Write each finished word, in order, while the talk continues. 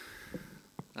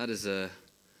That is a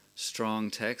strong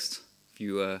text. If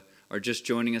you are just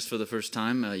joining us for the first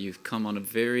time, you've come on a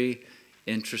very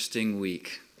interesting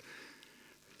week.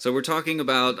 So we're talking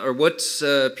about, or what's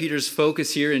Peter's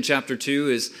focus here in chapter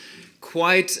 2 is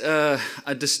quite a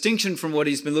distinction from what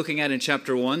he's been looking at in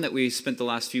chapter 1 that we spent the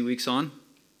last few weeks on.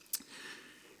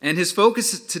 And his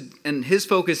focus in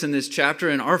this chapter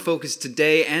and our focus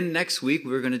today and next week,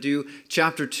 we're going to do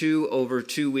chapter 2 over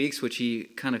 2 weeks, which he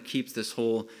kind of keeps this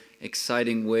whole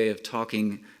exciting way of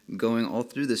talking going all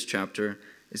through this chapter,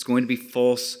 is going to be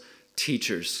false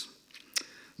teachers.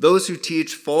 Those who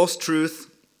teach false truth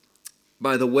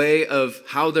by the way of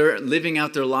how they're living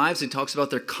out their lives. He talks about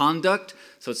their conduct.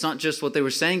 So it's not just what they were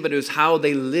saying, but it was how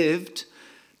they lived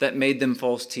that made them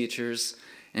false teachers.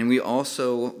 And we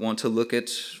also want to look at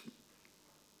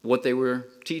what they were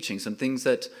teaching, some things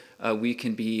that we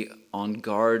can be on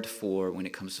guard for when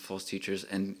it comes to false teachers,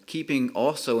 and keeping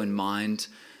also in mind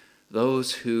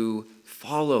those who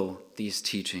follow these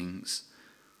teachings,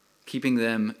 keeping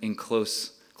them in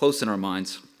close in our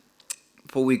minds.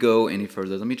 Before we go any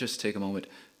further, let me just take a moment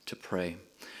to pray.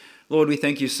 Lord, we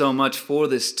thank you so much for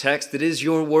this text. It is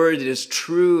your word. It is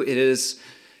true. It is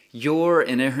your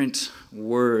inerrant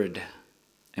word.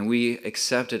 And we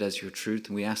accept it as your truth.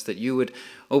 And we ask that you would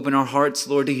open our hearts,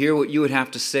 Lord, to hear what you would have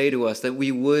to say to us, that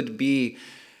we would be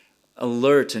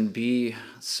alert and be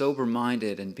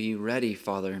sober-minded and be ready,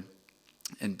 Father,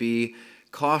 and be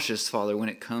cautious, Father, when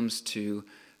it comes to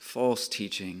false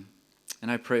teaching. And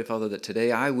I pray, Father, that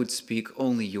today I would speak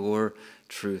only your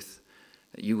truth,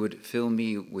 that you would fill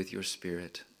me with your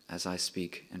Spirit as I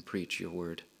speak and preach your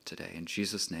word today. In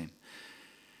Jesus' name,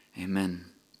 amen.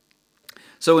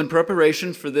 So in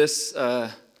preparation for this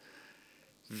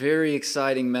very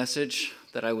exciting message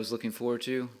that I was looking forward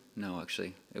to,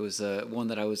 it was one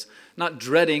that I was not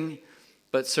dreading,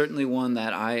 but certainly one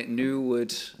that I knew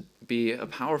would be a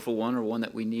powerful one, or one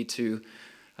that we need to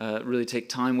really take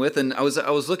time with. And I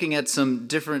was looking at some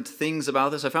different things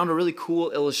about this. I found a really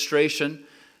cool illustration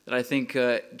that I think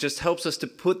just helps us to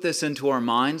put this into our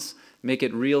minds, make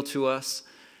it real to us.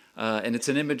 And it's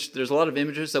an image. There's a lot of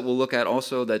images that we'll look at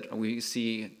also that we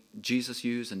see Jesus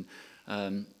use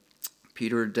and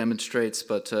Peter demonstrates.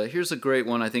 But here's a great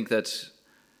one, I think, that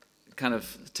kind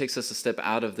of takes us a step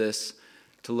out of this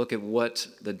to look at what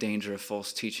the danger of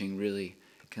false teaching really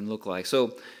can look like.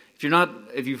 So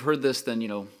if you've heard this,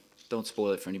 then don't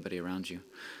spoil it for anybody around you.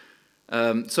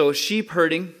 So sheep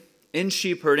herding. In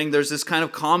sheep herding, there's this kind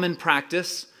of common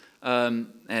practice, and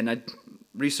I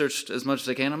researched as much as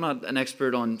I can. I'm not an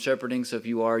expert on shepherding, so if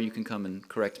you are, you can come and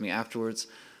correct me afterwards.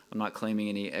 I'm not claiming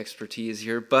any expertise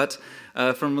here, but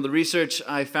from the research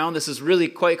I found, this is really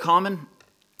quite common.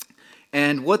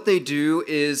 And what they do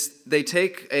is they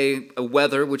take a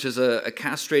wether, which is a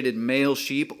castrated male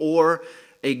sheep, or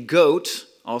a goat,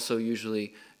 also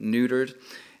usually neutered.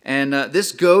 And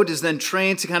this goat is then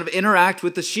trained to kind of interact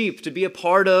with the sheep, to be a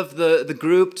part of the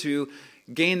group, to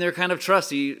gain their kind of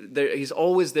trust. He's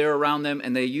always there around them,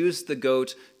 and they use the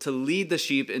goat to lead the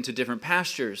sheep into different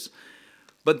pastures.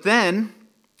 But then,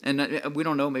 and we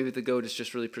don't know, maybe the goat is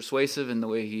just really persuasive in the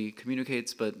way he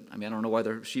communicates, but I don't know why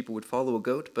the sheep would follow a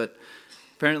goat, but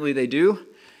apparently they do.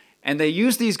 And they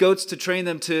use these goats to train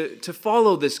them to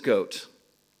follow this goat,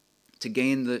 to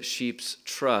gain the sheep's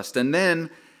trust. And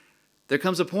then there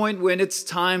comes a point when it's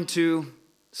time to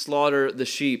slaughter the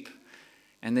sheep.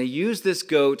 And they use this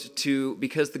goat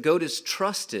because the goat is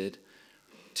trusted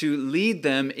to lead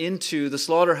them into the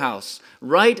slaughterhouse,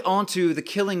 right onto the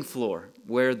killing floor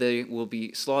where they will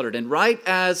be slaughtered. And right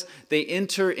as they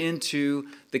enter into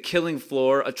the killing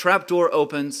floor, a trapdoor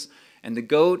opens and the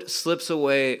goat slips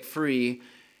away free,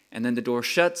 and then the door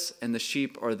shuts and the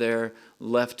sheep are there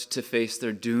left to face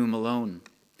their doom alone.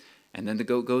 And then the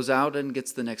goat goes out and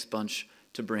gets the next bunch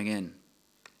to bring in.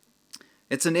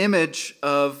 It's an image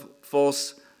of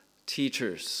false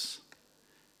teachers.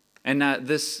 And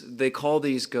they call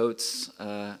these goats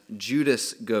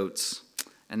Judas Goats.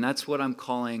 And that's what I'm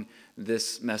calling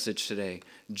this message today.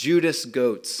 Judas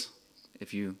Goats.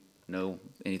 If you know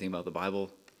anything about the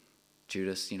Bible,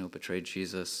 Judas, betrayed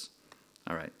Jesus.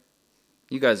 All right.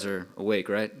 You guys are awake,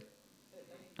 right?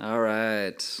 All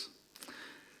right.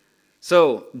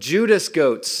 So, Judas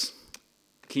Goats,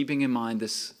 keeping in mind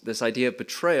this idea of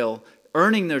betrayal,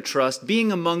 earning their trust,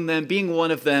 being among them, being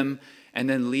one of them, and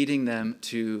then leading them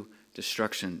to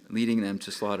destruction, leading them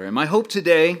to slaughter. And my hope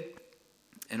today,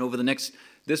 and over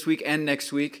this week and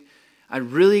next week, I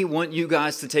really want you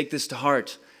guys to take this to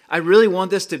heart. I really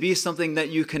want this to be something that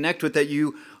you connect with, that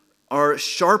you are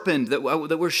sharpened, that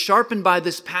we're sharpened by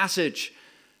this passage.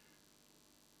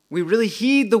 We really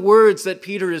heed the words that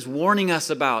Peter is warning us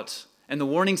about and the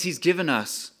warnings he's given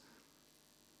us.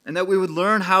 And that we would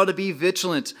learn how to be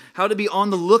vigilant, how to be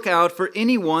on the lookout for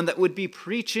anyone that would be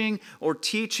preaching or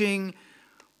teaching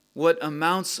what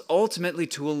amounts ultimately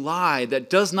to a lie that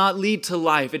does not lead to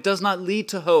life. It does not lead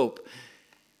to hope.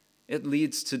 It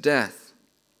leads to death.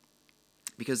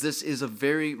 Because this is a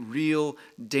very real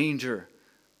danger.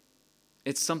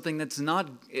 It's something that's not,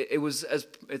 it was as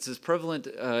prevalent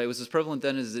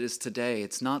then as it is today.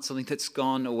 It's not something that's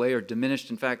gone away or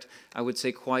diminished. In fact, I would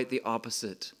say quite the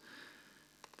opposite.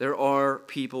 There are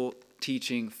people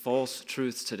teaching false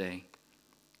truths today.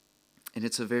 And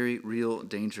it's a very real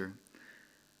danger.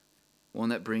 One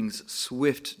that brings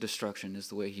swift destruction is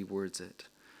the way he words it.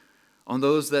 On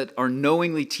those that are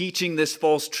knowingly teaching this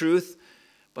false truth,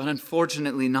 but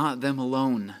unfortunately not them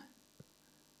alone.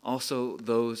 Also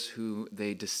those who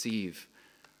they deceive,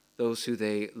 those who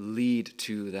they lead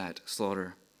to that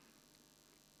slaughter,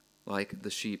 like the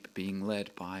sheep being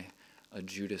led by a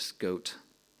Judas goat.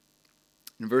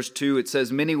 In verse 2 it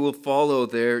says, many will follow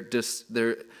their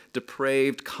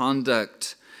depraved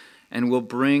conduct and will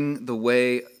bring the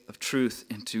way of truth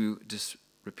into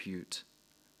disrepute.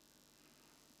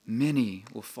 Many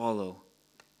will follow.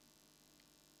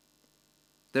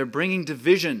 They're bringing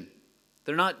division.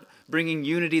 They're not bringing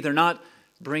unity. They're not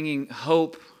bringing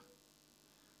hope.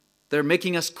 They're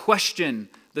making us question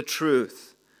the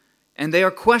truth. And they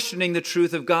are questioning the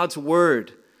truth of God's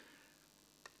word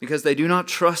because they do not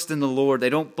trust in the Lord. They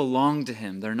don't belong to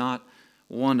him. They're not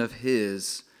one of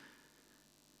his.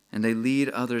 And they lead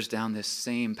others down this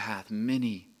same path,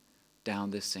 many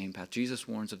down this same path. Jesus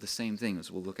warns of the same thing,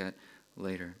 as we'll look at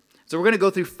later. So we're going to go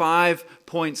through 5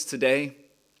 points today,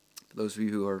 for those of you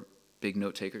who are big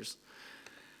note takers.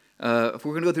 If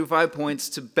we're going to go through 5 points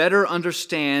to better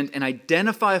understand and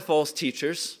identify false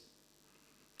teachers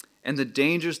and the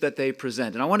dangers that they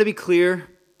present. And I want to be clear,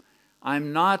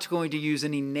 I'm not going to use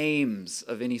any names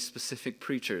of any specific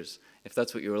preachers. If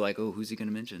that's what you were like, oh, who's he going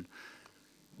to mention?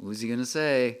 Who's he going to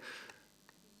say?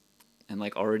 And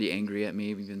like already angry at me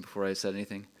even before I said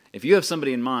anything. If you have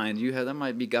somebody in mind, that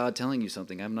might be God telling you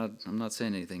something. I'm not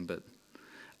saying anything, but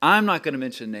I'm not going to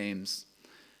mention names.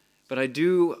 But I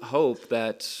do hope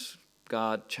that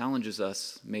God challenges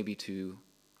us maybe to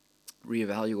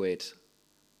reevaluate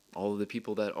all of the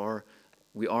people that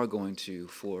we are going to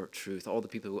for truth, all the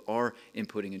people who are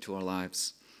inputting into our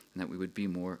lives, and that we would be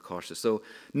more cautious. So,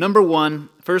 number 1,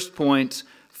 first point,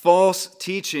 false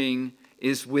teaching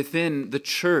is within the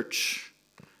church.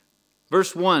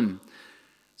 Verse 1.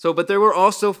 So, but there were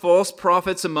also false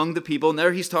prophets among the people. And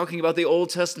there he's talking about the Old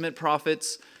Testament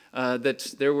prophets,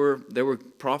 that there were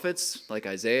prophets like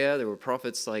Isaiah. There were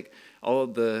prophets like all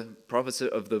of the prophets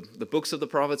of the books of the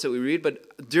prophets that we read.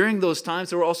 But during those times,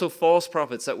 there were also false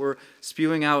prophets that were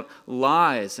spewing out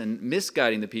lies and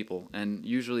misguiding the people. And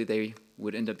usually they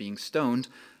would end up being stoned.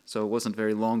 So it wasn't a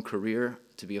very long career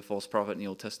to be a false prophet in the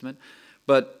Old Testament.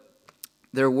 But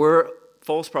there were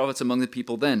false prophets among the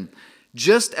people then,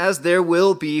 just as there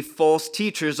will be false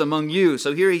teachers among you.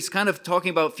 So here he's kind of talking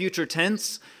about future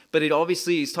tense, but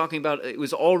he's talking about it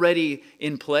was already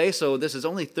in play. So this is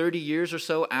only 30 years or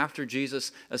so after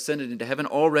Jesus ascended into heaven.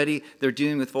 Already they're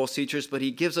dealing with false teachers, but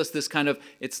he gives us this kind of,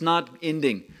 it's not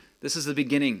ending. This is the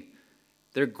beginning.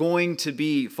 They're going to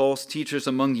be false teachers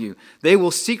among you. They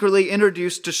will secretly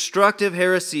introduce destructive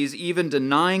heresies, even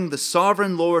denying the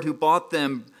sovereign Lord who bought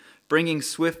them, bringing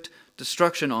swift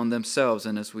destruction on themselves.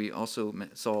 And as we also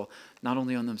saw, not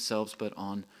only on themselves, but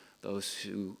on those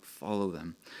who follow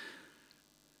them.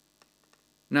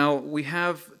 Now, we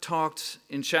have talked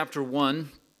in chapter 1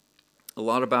 a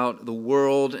lot about the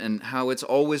world and how it's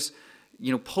always,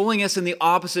 pulling us in the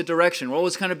opposite direction. We're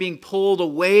always kind of being pulled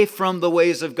away from the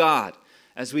ways of God.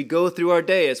 As we go through our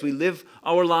day, as we live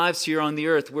our lives here on the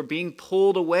earth, we're being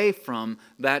pulled away from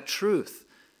that truth.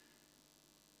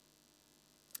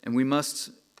 And we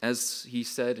must, as he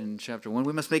said in chapter 1,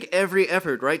 we must make every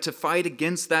effort, right, to fight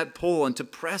against that pull and to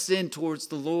press in towards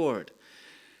the Lord.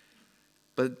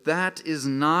 But that is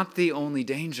not the only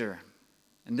danger.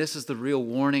 And this is the real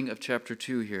warning of chapter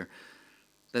 2 here,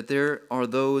 that there are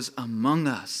those among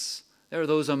us. There are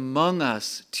those among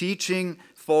us teaching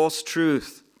false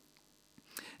truth.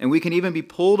 And we can even be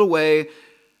pulled away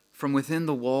from within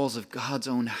the walls of God's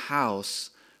own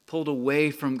house, pulled away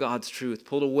from God's truth,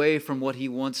 pulled away from what he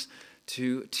wants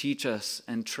to teach us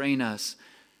and train us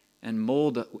and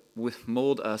mold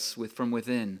us from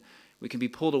within. We can be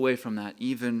pulled away from that,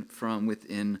 even from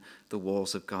within the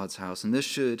walls of God's house. And this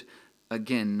should,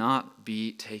 again, not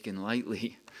be taken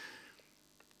lightly,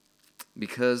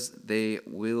 because they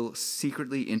will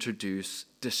secretly introduce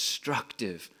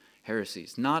destructive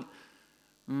heresies. Not,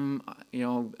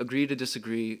 agree to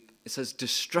disagree. it says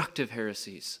destructive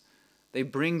heresies. They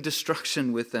bring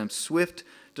destruction with them, swift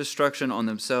destruction on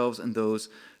themselves and those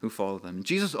who follow them.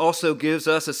 Jesus also gives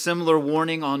us a similar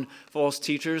warning on false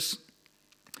teachers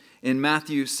in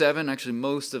Matthew 7, actually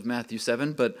most of Matthew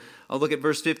 7, but I'll look at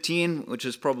verse 15, which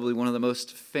is probably one of the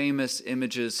most famous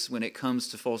images when it comes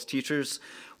to false teachers.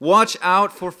 Watch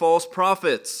out for false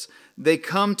prophets. They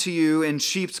come to you in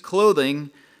sheep's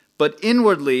clothing, but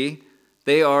inwardly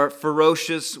they are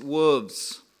ferocious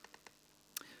wolves.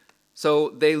 So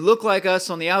they look like us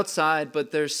on the outside,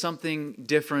 but there's something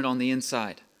different on the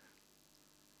inside.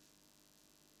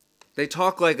 They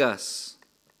talk like us.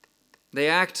 They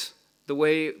act the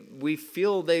way we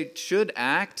feel they should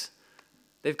act.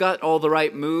 They've got all the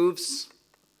right moves.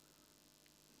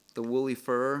 The woolly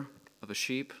fur of a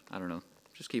sheep. I don't know.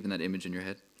 Just keeping that image in your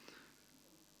head.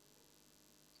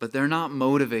 But they're not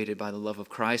motivated by the love of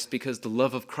Christ because the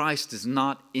love of Christ is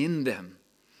not in them.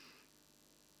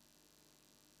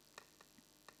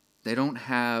 They don't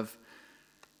have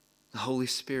the Holy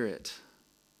Spirit.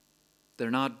 They're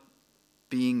not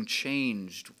being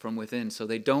changed from within. So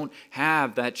they don't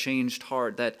have that changed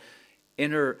heart, that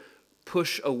inner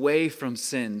push away from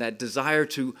sin, that desire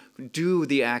to do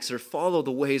the acts or follow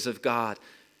the ways of God.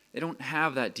 They don't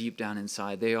have that deep down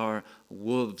inside. They are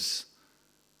wolves.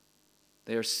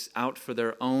 They are out for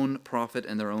their own profit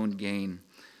and their own gain.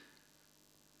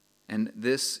 And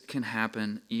this can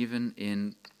happen even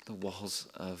in the walls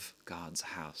of God's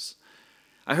house.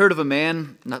 I heard of a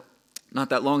man not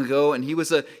that long ago, and he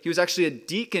was actually a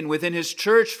deacon within his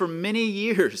church for many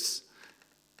years.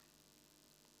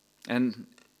 And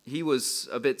he was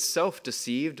a bit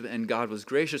self-deceived, and God was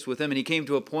gracious with him. And he came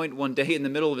to a point one day in the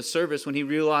middle of a service when he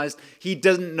realized he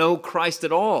doesn't know Christ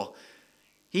at all.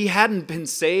 He hadn't been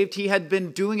saved. He had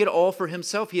been doing it all for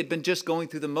himself. He had been just going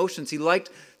through the motions. He liked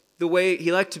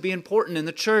to be important in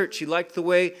the church. He liked the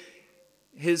way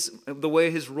his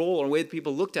role or the way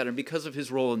people looked at him because of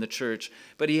his role in the church.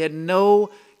 But he had no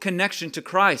connection to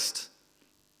Christ.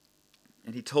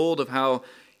 And he told of how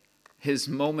his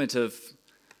moment of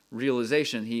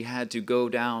realization, he had to go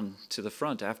down to the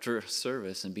front after a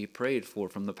service and be prayed for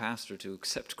from the pastor to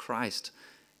accept Christ,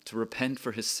 to repent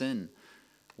for his sin.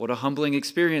 What a humbling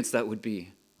experience that would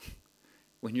be.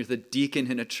 When you're the deacon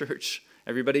in a church,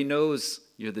 everybody knows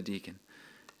you're the deacon.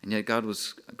 And yet God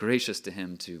was gracious to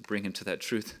him to bring him to that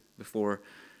truth before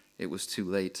it was too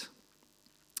late.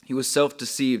 He was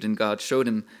self-deceived, and God showed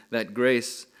him that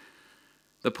grace.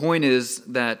 The point is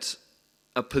that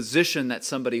a position that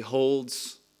somebody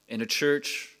holds in a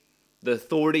church, the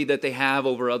authority that they have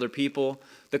over other people,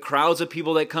 the crowds of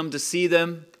people that come to see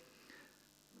them,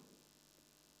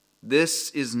 this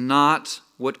is not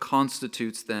what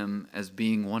constitutes them as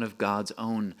being one of God's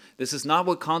own. This is not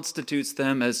what constitutes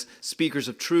them as speakers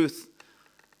of truth.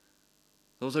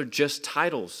 Those are just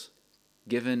titles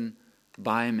given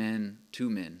by men to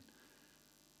men.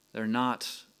 They're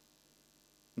not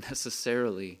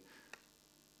necessarily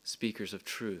speakers of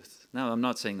truth. Now, I'm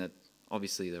not saying that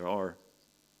obviously there are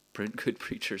good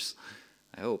preachers.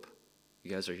 I hope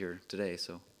you guys are here today,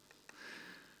 so.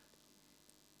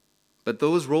 But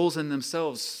those roles in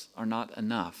themselves are not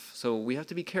enough. So we have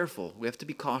to be careful. We have to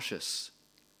be cautious.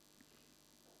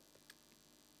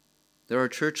 There are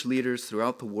church leaders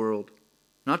throughout the world,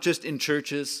 not just in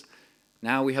churches.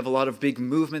 Now we have a lot of big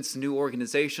movements, new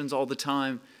organizations all the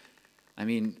time. I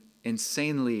mean,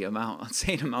 insane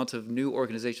amount of new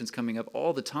organizations coming up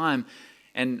all the time.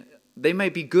 And they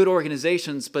might be good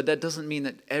organizations, but that doesn't mean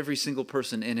that every single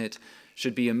person in it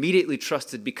should be immediately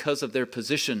trusted because of their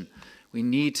position. We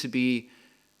need to be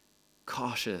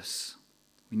cautious.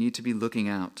 We need to be looking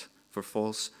out for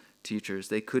false teachers.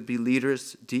 They could be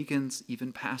leaders, deacons,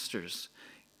 even pastors.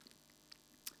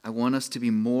 I want us to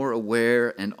be more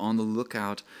aware and on the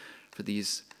lookout for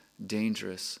these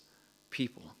dangerous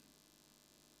people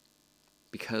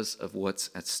because of what's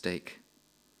at stake.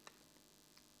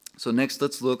 So next,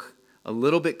 let's look a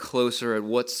little bit closer at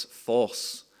what's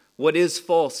false. What is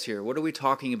false here? What are we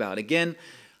talking about? Again,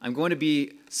 I'm going to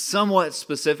be somewhat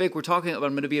specific. I'm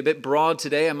going to be a bit broad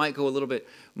today. I might go a little bit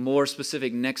more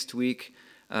specific next week.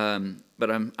 But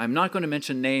I'm not going to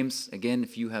mention names. Again,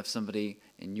 if you have somebody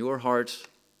in your heart,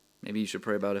 maybe you should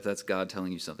pray about if that's God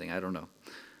telling you something. I don't know.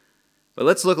 But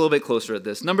let's look a little bit closer at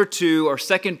this. Number 2, our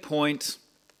second point.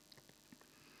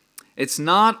 It's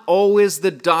not always the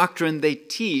doctrine they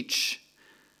teach,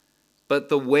 but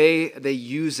the way they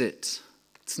use it.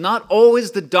 It's not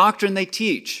always the doctrine they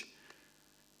teach.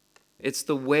 It's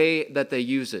the way that they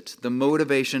use it, the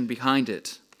motivation behind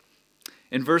it.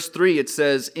 In verse 3, it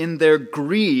says, In their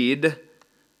greed,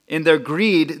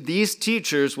 these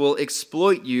teachers will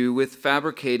exploit you with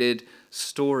fabricated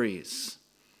stories.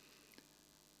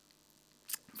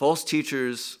 False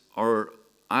teachers are,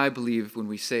 I believe, when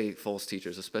we say false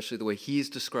teachers, especially the way he's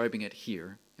describing it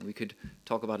here, and we could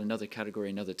talk about another category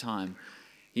another time,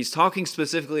 he's talking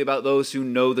specifically about those who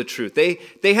know the truth.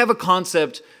 They have a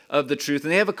concept of the truth,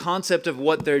 and they have a concept of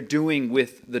what they're doing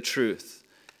with the truth.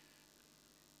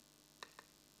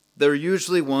 They're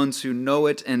usually ones who know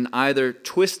it and either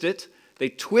twist it. They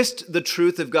twist the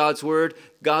truth of God's word,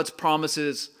 God's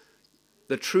promises,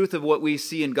 the truth of what we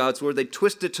see in God's word. They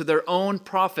twist it to their own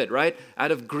profit, right?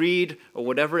 Out of greed or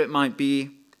whatever it might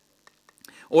be.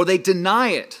 Or they deny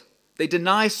it. They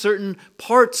deny certain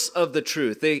parts of the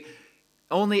truth. They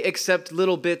only accept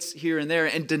little bits here and there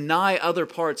and deny other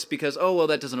parts because, oh, well,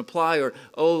 that doesn't apply, or,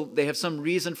 oh, they have some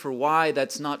reason for why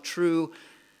that's not true.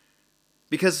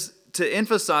 Because to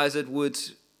emphasize it would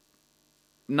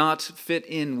not fit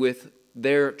in with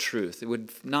their truth. It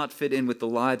would not fit in with the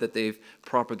lie that they've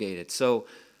propagated. So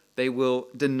they will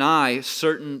deny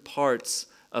certain parts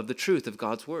of the truth of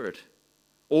God's word.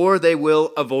 Or they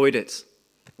will avoid it,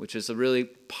 which is a really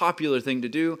popular thing to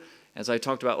do, as I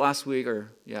talked about last week,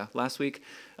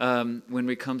 when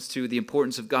it comes to the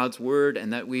importance of God's word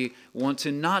and that we want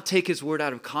to not take his word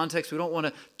out of context. We don't want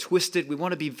to twist it. We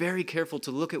want to be very careful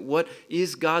to look at what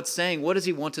is God saying. What does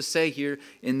he want to say here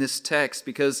in this text?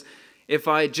 Because if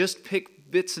I just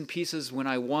pick bits and pieces when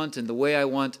I want and the way I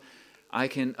want, I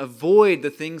can avoid the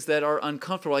things that are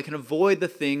uncomfortable. I can avoid the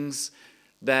things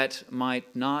that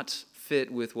might not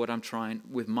fit with what I'm trying,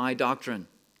 with my doctrine.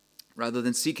 Rather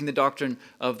than seeking the doctrine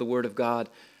of the Word of God,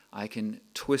 I can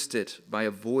twist it by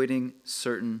avoiding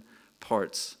certain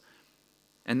parts.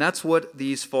 And that's what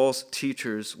these false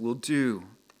teachers will do.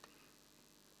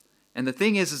 And the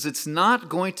thing is it's not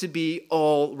going to be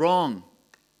all wrong.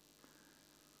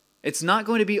 It's not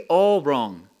going to be all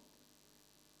wrong.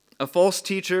 A false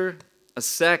teacher, a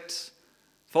sect,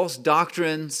 false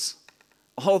doctrines,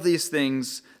 all these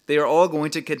things, they are all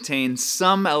going to contain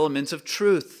some elements of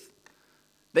truth.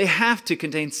 They have to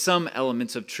contain some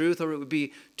elements of truth, or it would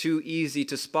be too easy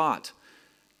to spot.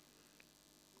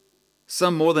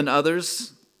 Some more than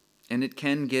others, and it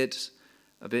can get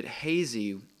a bit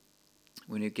hazy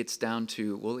when it gets down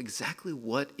to, well, exactly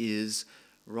what is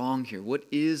wrong here? What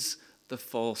is the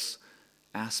false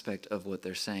aspect of what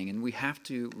they're saying? And we have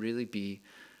to really be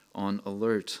on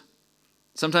alert.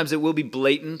 Sometimes it will be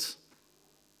blatant.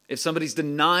 If somebody's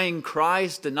denying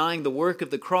Christ, denying the work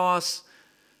of the cross,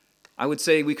 I would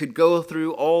say we could go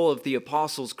through all of the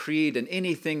Apostles' Creed, and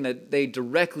anything that they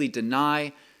directly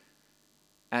deny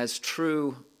as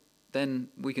true, then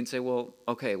we can say, well,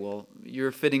 okay, well,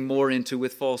 you're fitting more into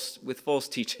with false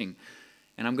teaching,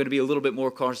 and I'm going to be a little bit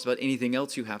more cautious about anything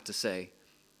else you have to say.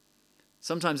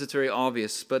 Sometimes it's very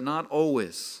obvious, but not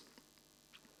always.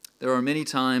 There are many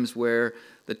times where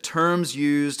the terms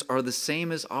used are the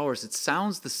same as ours. It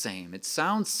sounds the same. It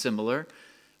sounds similar,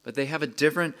 but they have a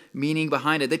different meaning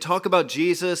behind it. They talk about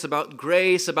Jesus, about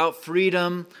grace, about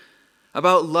freedom,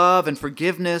 about love and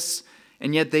forgiveness,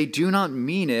 and yet they do not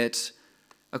mean it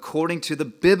according to the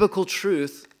biblical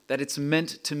truth that it's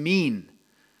meant to mean.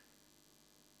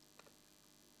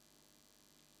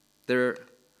 They're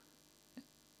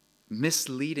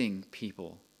misleading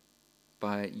people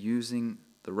by using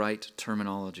the right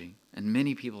terminology, and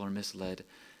many people are misled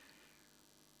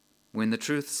when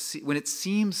it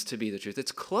seems to be the truth.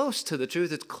 It's close to the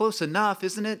truth. It's close enough,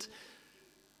 isn't it?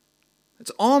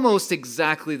 It's almost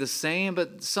exactly the same,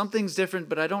 but something's different,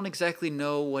 but I don't exactly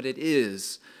know what it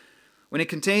is. When it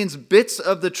contains bits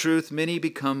of the truth, many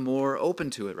become more open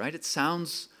to it, right? It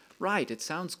sounds right. It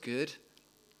sounds good.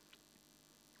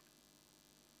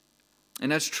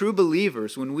 And as true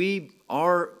believers, when we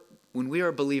are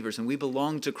believers and we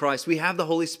belong to Christ, we have the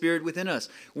Holy Spirit within us.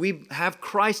 We have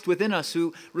Christ within us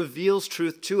who reveals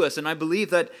truth to us. And I believe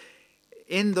that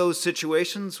in those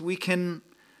situations, we can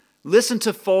listen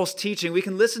to false teaching. We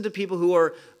can listen to people who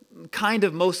are kind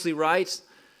of mostly right,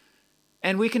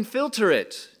 and we can filter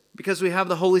it because we have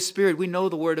the Holy Spirit. We know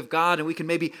the Word of God, and we can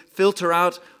maybe filter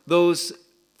out those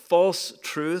false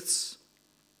truths.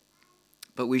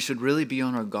 But we should really be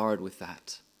on our guard with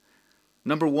that.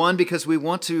 Number one, because we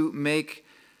want to be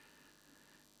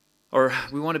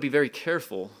very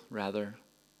careful, rather,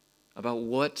 about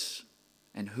what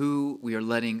and who we are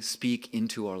letting speak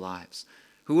into our lives.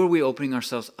 Who are we opening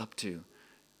ourselves up to,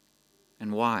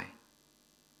 and why?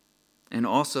 And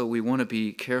also, we want to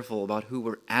be careful about who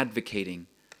we're advocating.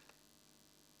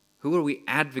 Who are we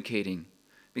advocating?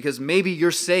 Because maybe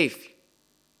you're safe.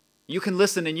 You can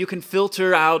listen and you can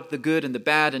filter out the good and the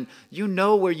bad, and you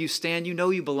know where you stand. You know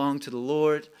you belong to the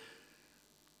Lord.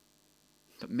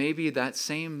 But maybe those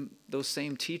same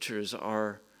teachers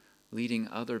are leading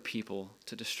other people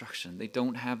to destruction. They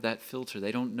don't have that filter.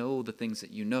 They don't know the things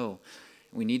that you know.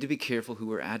 We need to be careful who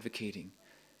we're advocating.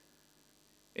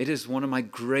 It is one of my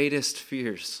greatest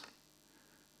fears.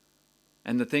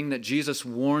 And the thing that Jesus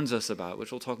warns us about,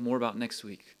 which we'll talk more about next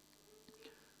week,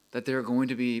 that there are going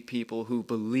to be people who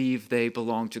believe they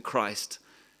belong to Christ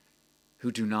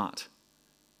who do not.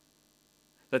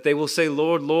 That they will say,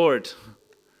 Lord, Lord,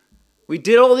 we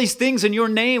did all these things in your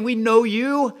name. We know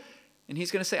you. And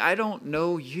he's going to say, I don't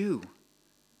know you.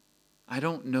 I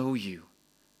don't know you.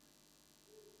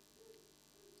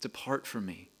 Depart from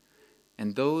me.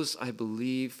 And those, I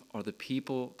believe, are the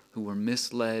people who were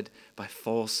misled by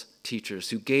false teachers,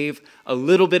 who gave a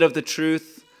little bit of the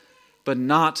truth, but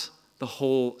not the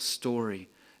whole story,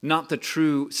 not the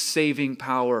true saving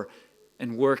power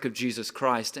and work of Jesus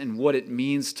Christ and what it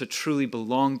means to truly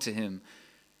belong to him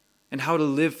and how to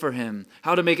live for him,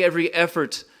 how to make every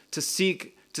effort to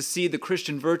seek to see the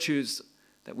Christian virtues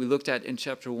that we looked at in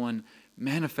chapter 1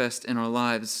 manifest in our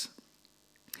lives.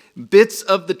 Bits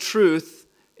of the truth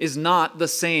is not the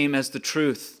same as the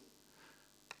truth.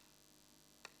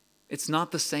 It's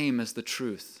not the same as the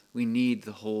truth. We need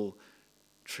the whole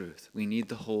truth. We need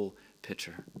the whole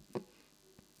picture.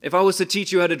 If I was to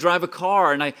teach you how to drive a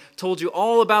car and I told you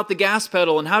all about the gas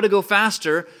pedal and how to go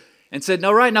faster and said,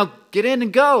 all right, now get in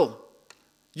and go.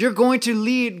 You're going to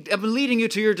I'm leading you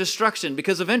to your destruction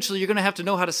because eventually you're going to have to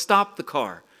know how to stop the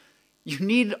car. You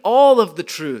need all of the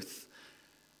truth.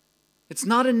 It's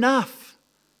not enough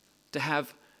to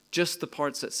have just the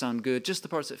parts that sound good, just the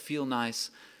parts that feel nice,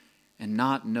 and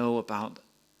not know about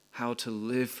how to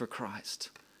live for Christ.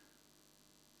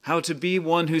 How to be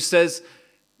one who says,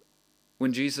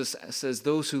 when Jesus says,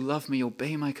 those who love me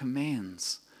obey my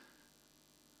commands.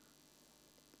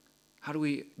 How do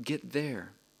we get there?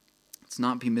 Let's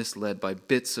not be misled by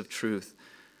bits of truth.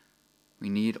 We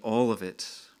need all of it.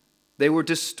 They were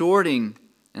distorting,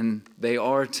 and they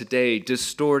are today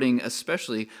distorting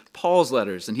especially Paul's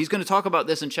letters. And he's going to talk about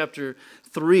this in chapter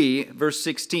 3, verse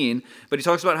 16. But he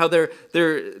talks about how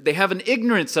they have an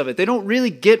ignorance of it. They don't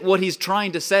really get what he's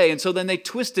trying to say. And so then they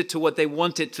twist it to what they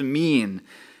want it to mean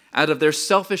out of their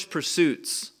selfish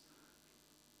pursuits.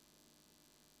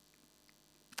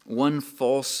 One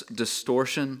false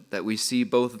distortion that we see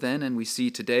both then and we see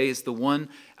today is the one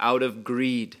out of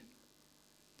greed.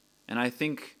 And I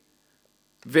think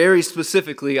very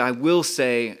specifically, I will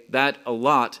say that a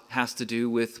lot has to do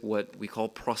with what we call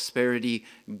prosperity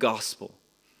gospel.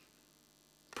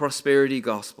 Prosperity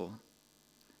gospel.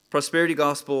 Prosperity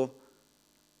gospel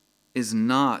is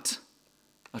not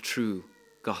a true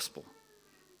gospel.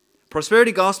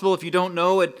 Prosperity gospel, if you don't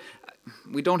know it,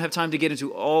 we don't have time to get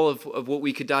into all of what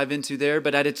we could dive into there,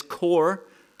 but at its core,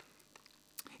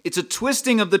 it's a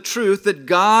twisting of the truth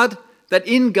that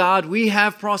in God we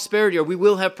have prosperity, or we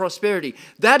will have prosperity.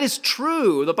 That is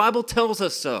true. The Bible tells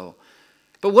us so.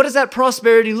 But what does that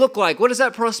prosperity look like? What does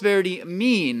that prosperity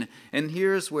mean? And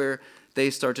here's where they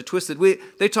start to twist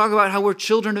it. They talk about how we're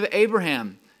children of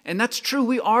Abraham. And that's true.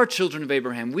 We are children of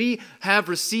Abraham. We have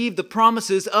received the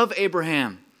promises of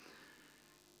Abraham.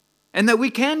 And that we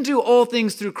can do all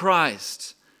things through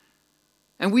Christ.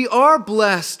 And we are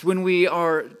blessed when we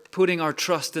are putting our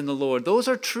trust in the Lord. Those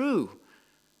are true.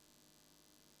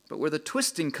 But where the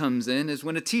twisting comes in is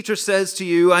when a teacher says to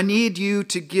you, you need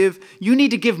to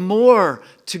give more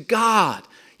to God.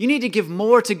 You need to give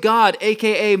more to God,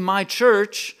 aka my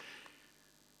church,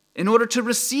 in order to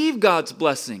receive God's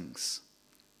blessings.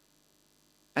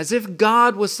 As if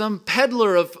God was some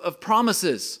peddler of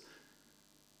promises.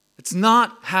 It's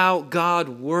not how God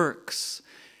works.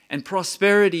 And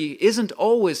prosperity isn't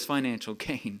always financial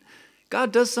gain.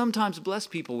 God does sometimes bless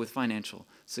people with financial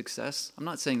success. I'm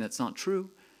not saying that's not true.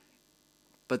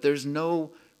 But there's no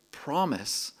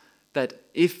promise that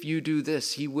if you do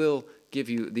this, he will give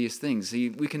you these things.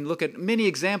 We can look at many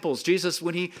examples. Jesus,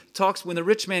 when the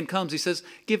rich man comes, he says,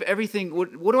 give everything.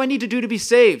 What do I need to do to be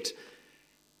saved?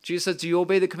 Jesus says, do you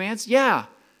obey the commands? Yeah.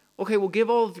 Okay, well,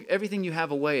 give everything you have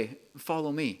away.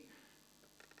 Follow me.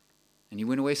 And he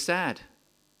went away sad.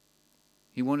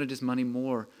 He wanted his money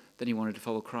more than he wanted to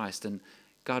follow Christ. And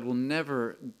God will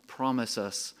never promise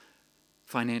us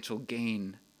financial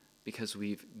gain because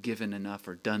we've given enough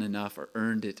or done enough or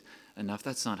earned it enough.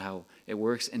 That's not how it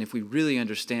works. And if we really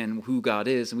understand who God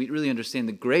is and we really understand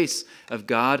the grace of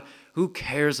God, who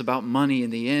cares about money in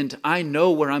the end? I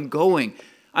know where I'm going.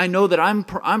 I know that I'm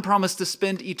promised to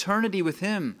spend eternity with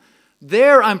him.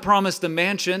 There I'm promised a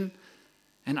mansion,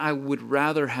 and I would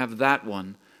rather have that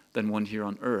one than one here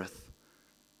on earth.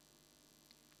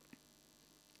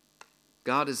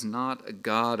 God is not a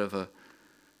God of a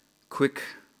quick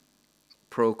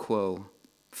pro quo,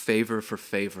 favor for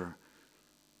favor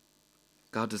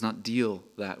God does not deal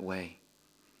that way.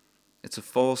 It's a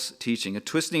false teaching, a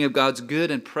twisting of God's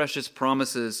good and precious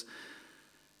promises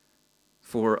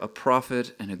for a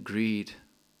profit and a greed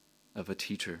of a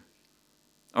teacher.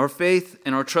 Our faith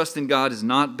and our trust in God is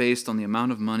not based on the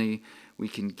amount of money we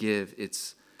can give.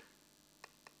 It's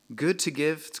good to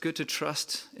give, it's good to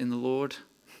trust in the Lord,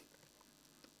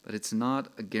 but it's not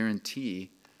a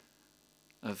guarantee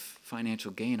of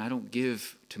financial gain. I don't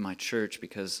give to my church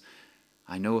because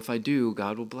I know if I do,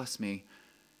 God will bless me.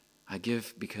 I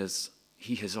give because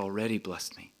He has already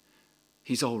blessed me.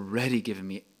 He's already given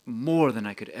me more than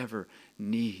I could ever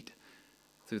need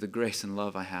through the grace and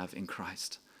love I have in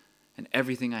Christ. And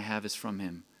everything I have is from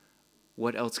Him.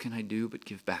 What else can I do but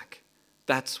give back?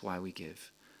 That's why we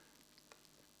give.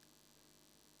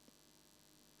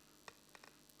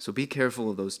 So be careful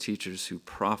of those teachers who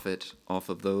profit off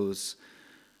of those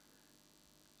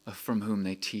from whom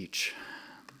they teach.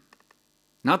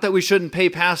 Not that we shouldn't pay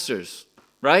pastors,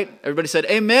 right? Everybody said,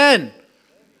 amen.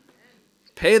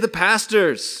 Pay the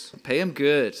pastors. Pay them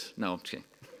good. No, I'm kidding.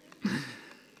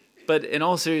 But in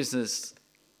all seriousness,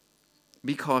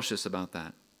 be cautious about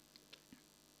that.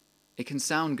 It can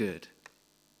sound good.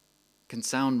 It can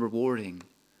sound rewarding.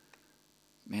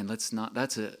 Man, it's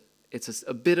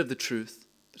a bit of the truth,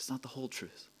 but it's not the whole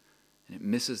truth. And it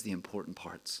misses the important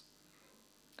parts.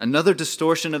 Another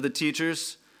distortion of the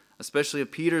teachers, especially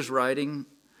of Paul's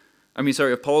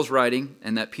writing,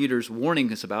 and that Peter's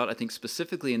warning us about. I think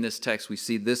specifically in this text, we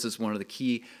see this as one of the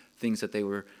key things that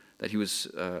he was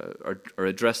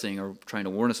addressing or trying to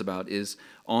warn us about, is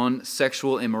on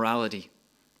sexual immorality.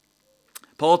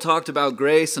 Paul talked about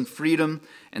grace and freedom,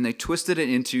 and they twisted it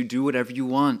into do whatever you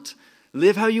want.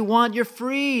 Live how you want. You're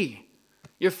free.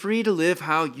 You're free to live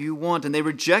how you want. And they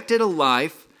rejected a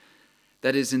life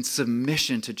that is in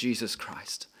submission to Jesus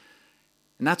Christ.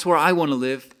 And that's where I want to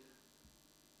live.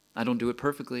 I don't do it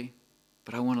perfectly,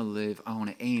 but I want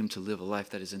to aim to live a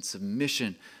life that is in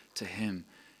submission to Him.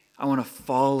 I want to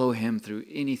follow Him through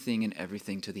anything and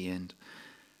everything to the end.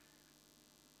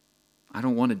 I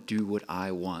don't want to do what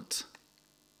I want.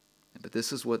 But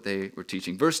this is what they were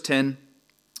teaching. Verse 10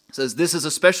 says, this is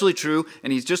especially true,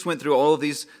 and he's just went through all of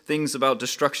these things about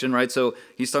destruction, right? So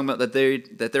he's talking about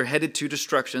that they're headed to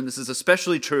destruction. This is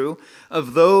especially true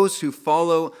of those who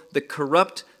follow the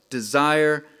corrupt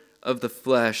desire of the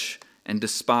flesh and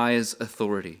despise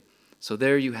authority. So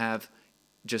there you have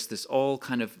just this all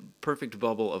kind of perfect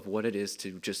bubble of what it is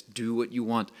to just do what you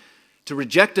want. To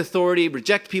reject authority,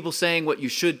 reject people saying what you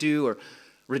should do, or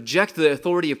reject the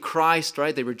authority of Christ,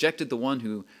 right? They rejected the one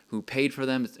who paid for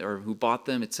them or who bought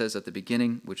them, it says at the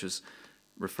beginning, which is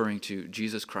referring to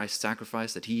Jesus Christ's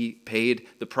sacrifice, that He paid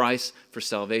the price for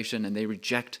salvation, and they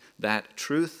reject that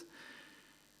truth.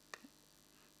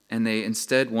 And they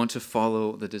instead want to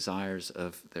follow the desires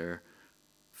of their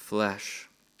flesh.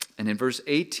 And in verse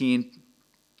 18,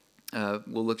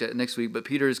 we'll look at it next week, but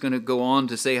Peter is going to go on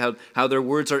to say how their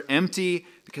words are empty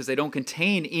because they don't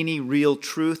contain any real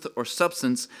truth or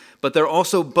substance, but they're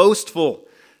also boastful.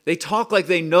 They talk like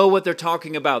they know what they're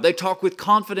talking about. They talk with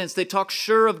confidence. They talk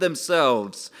sure of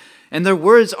themselves. And their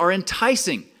words are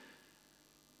enticing.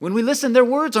 When we listen, their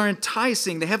words are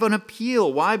enticing. They have an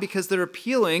appeal. Why? Because they're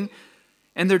appealing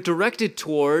and they're directed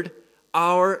toward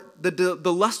the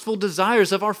lustful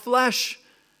desires of our flesh,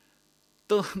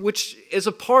 which is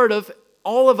a part of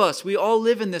all of us. We all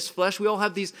live in this flesh. We all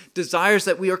have these desires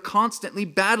that we are constantly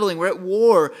battling. We're at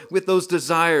war with those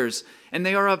desires, and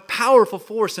they are a powerful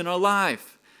force in our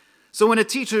life. So when a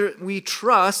teacher we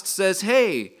trust says,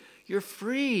 hey, you're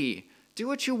free. Do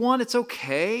what you want. It's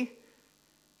okay.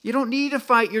 You don't need to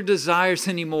fight your desires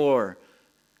anymore.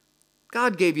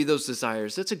 God gave you those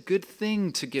desires. It's a good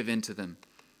thing to give in to them.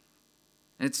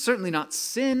 And it's certainly not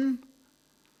sin.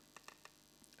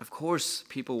 Of course,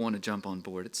 people want to jump on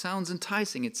board. It sounds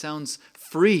enticing. It sounds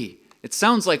free. It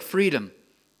sounds like freedom.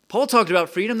 Paul talked about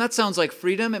freedom. That sounds like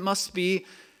freedom. It must be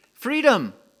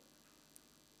freedom.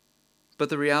 But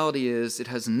the reality is, it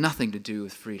has nothing to do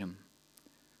with freedom.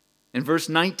 In verse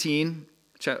 19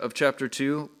 of chapter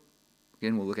 2,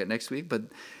 again, we'll look at next week, but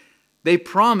they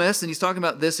promise, and he's talking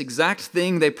about this exact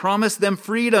thing, they promise them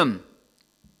freedom,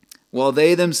 while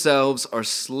they themselves are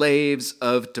slaves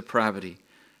of depravity.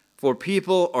 For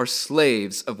people are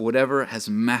slaves of whatever has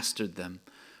mastered them.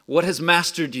 What has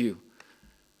mastered you?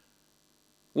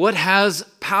 What has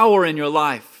power in your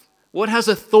life? What has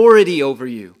authority over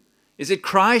you? Is it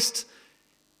Christ?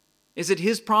 Is it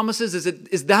His promises?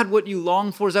 Is that what you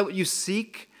long for? Is that what you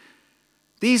seek?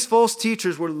 These false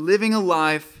teachers were living a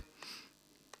life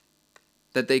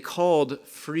that they called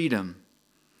freedom.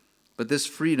 But this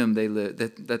freedom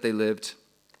that they lived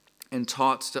and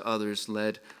taught to others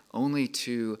led only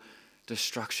to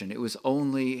destruction. It was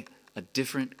only a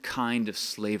different kind of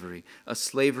slavery, a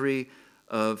slavery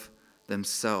of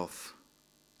themselves.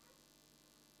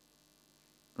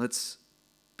 Let's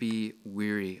be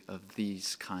weary of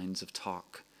these kinds of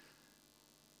talk.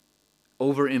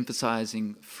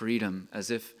 Overemphasizing freedom as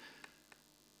if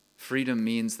freedom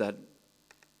means that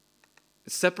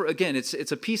it's separate. Again,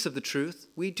 it's a piece of the truth.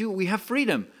 We have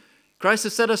freedom. Christ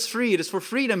has set us free. It is for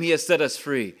freedom He has set us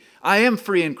free. I am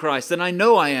free in Christ, and I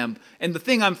know I am. And the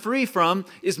thing I'm free from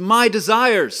is my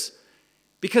desires,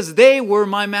 because they were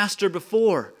my master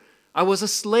before. I was a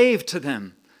slave to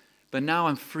them, but now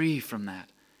I'm free from that.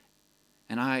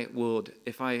 And I would,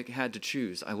 if I had to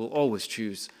choose, I will always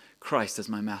choose Christ as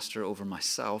my master over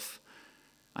myself.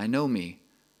 I know me.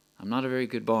 I'm not a very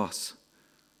good boss.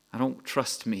 I don't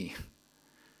trust me.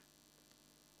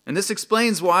 And this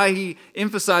explains why he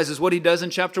emphasizes what he does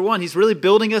in chapter 1. He's really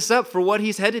building us up for what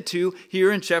he's headed to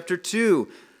here in chapter 2.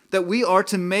 That we are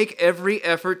to make every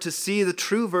effort to see the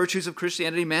true virtues of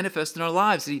Christianity manifest in our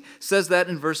lives. He says that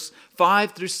in verse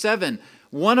 5 through 7.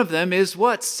 One of them is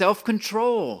what?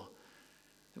 Self-control.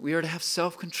 We are to have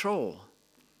self-control.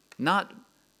 Not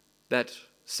that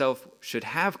self should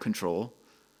have control,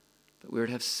 but we are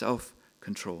to have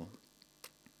self-control.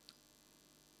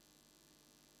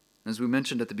 As we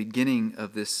mentioned at the beginning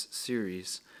of this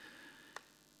series,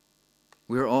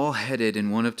 we're all headed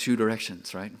in one of two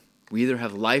directions, right? We either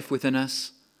have life within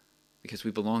us because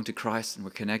we belong to Christ and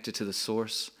we're connected to the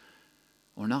source,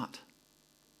 or not.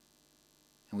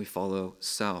 And we follow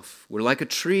self. We're like a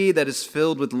tree that is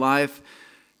filled with life,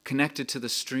 connected to the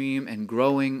stream and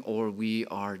growing, or we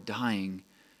are dying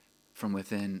from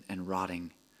within and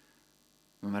rotting,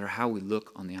 no matter how we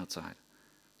look on the outside.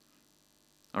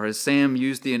 Or as Sam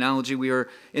used the analogy, we are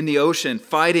in the ocean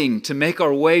fighting to make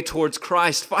our way towards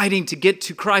Christ, fighting to get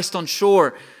to Christ on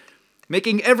shore,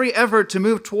 making every effort to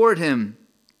move toward Him,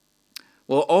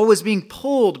 while always being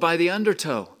pulled by the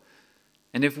undertow.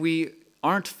 And if we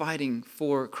aren't fighting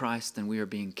for Christ, then we are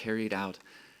being carried out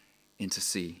into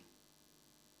sea.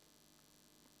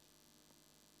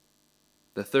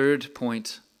 The third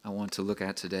point I want to look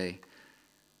at today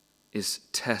is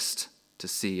test to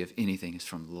see if anything is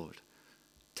from the Lord.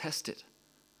 Test it.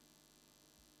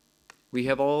 We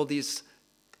have all these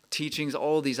teachings,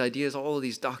 all these ideas, all of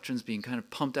these doctrines being kind of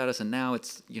pumped at us, and now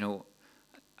it's,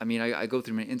 I go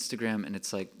through my Instagram and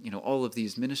it's like, all of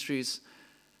these ministries,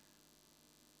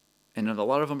 and a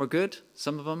lot of them are good,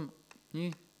 some of them,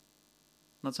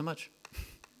 not so much.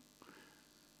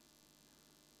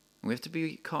 We have to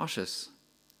be cautious,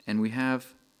 and we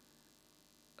have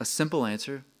a simple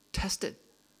answer: test it.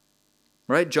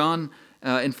 Right? John,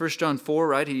 in 1 John 4,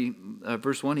 right,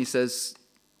 verse 1, he says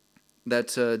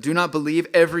that do not believe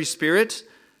every spirit,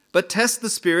 but test the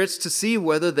spirits to see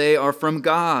whether they are from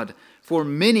God. For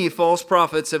many false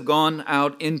prophets have gone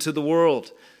out into the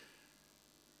world.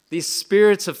 These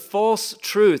spirits of false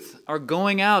truth are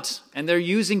going out, and they're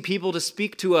using people to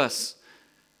speak to us.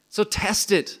 So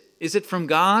test it. Is it from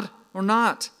God or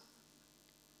not?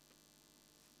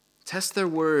 Test their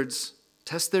words.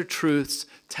 Test their truths,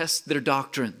 test their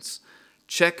doctrines.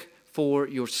 Check for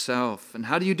yourself. And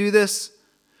how do you do this?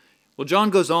 Well,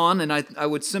 John goes on, and I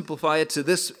would simplify it to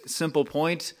this simple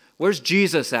point. Where's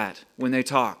Jesus at when they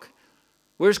talk?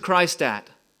 Where's Christ at?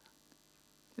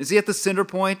 Is He at the center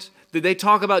point? Did they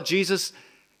talk about Jesus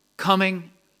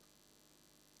coming,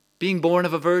 being born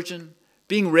of a virgin,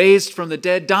 being raised from the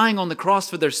dead, dying on the cross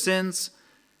for their sins?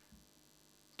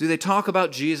 Do they talk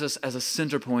about Jesus as a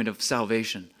center point of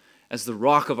salvation, as the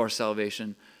rock of our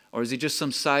salvation, or is He just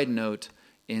some side note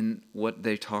in what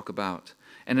they talk about?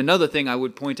 And another thing I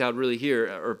would point out here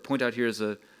as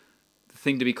a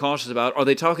thing to be cautious about, are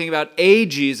they talking about a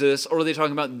Jesus or are they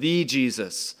talking about the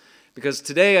Jesus? Because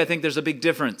today I think there's a big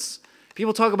difference.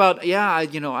 People talk about,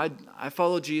 I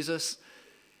follow Jesus,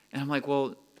 and I'm like,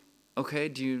 well, okay,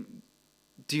 do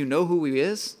you know who He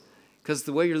is? Because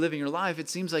the way you're living your life, it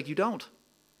seems like you don't.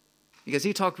 Because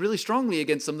He talked really strongly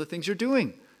against some of the things you're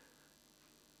doing.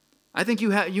 I think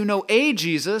you know a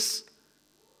Jesus,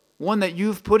 one that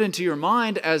you've put into your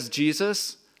mind as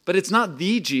Jesus, but it's not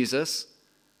the Jesus.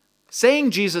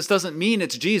 Saying Jesus doesn't mean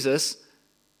it's Jesus.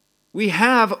 We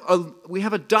have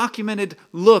a documented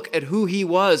look at who He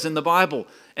was in the Bible.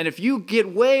 And if you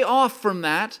get way off from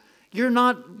that, you're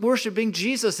not worshiping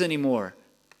Jesus anymore.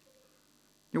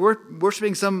 You're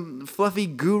worshiping some fluffy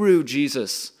guru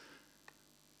Jesus.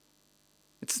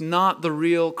 It's not the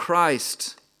real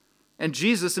Christ. And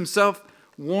Jesus Himself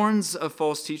warns of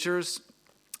false teachers.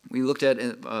 We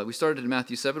started in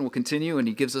Matthew 7. We'll continue, and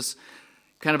He gives us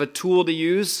kind of a tool to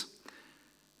use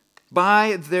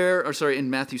In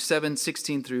Matthew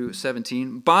 7:16 through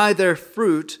 17, by their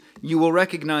fruit you will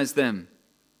recognize them.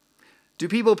 Do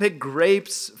people pick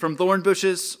grapes from thorn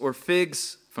bushes or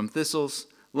figs from thistles?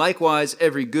 Likewise,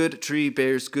 every good tree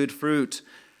bears good fruit,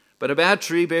 but a bad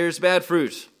tree bears bad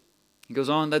fruit. He goes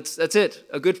on, that's it.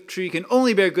 A good tree can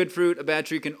only bear good fruit. A bad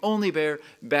tree can only bear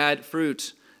bad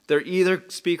fruit. They're either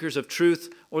speakers of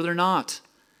truth or they're not.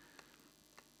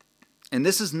 And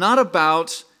this is not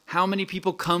about how many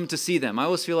people come to see them. I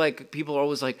always feel like people are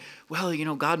always like, well,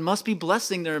 God must be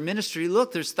blessing their ministry.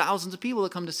 Look, there's thousands of people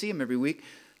that come to see him every week.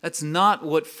 That's not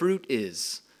what fruit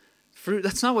is.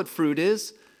 That's not what fruit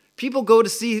is.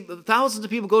 Thousands of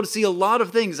people go to see a lot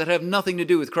of things that have nothing to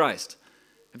do with Christ.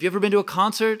 Have you ever been to a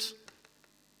concert?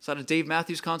 I was at a Dave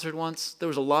Matthews concert once. There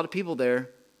was a lot of people there.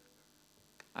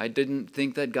 I didn't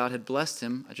think that God had blessed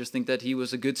him. I just think that he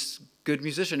was a good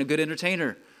musician, a good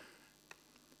entertainer.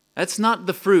 That's not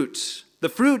the fruit. The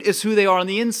fruit is who they are on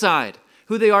the inside,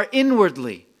 who they are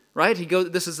inwardly, right?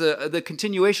 This is the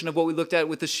continuation of what we looked at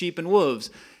with the sheep and wolves.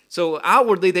 So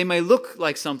outwardly, they may look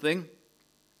like something.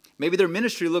 Maybe their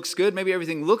ministry looks good. Maybe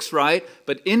everything looks right.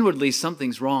 But inwardly,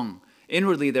 something's wrong.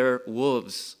 Inwardly, they're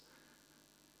wolves.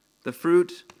 The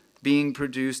fruit being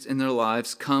produced in their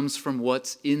lives comes from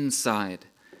what's inside.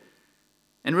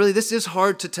 And really, this is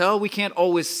hard to tell. We can't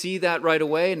always see that right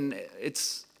away. And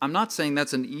I'm not saying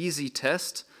that's an easy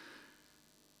test.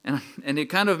 And it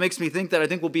kind of makes me think that I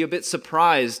think we'll be a bit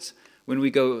surprised when we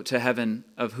go to heaven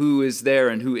of who is there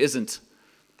and who isn't.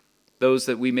 Those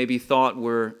that we maybe thought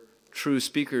were true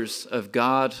speakers of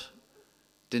God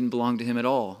didn't belong to him at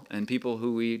all. And people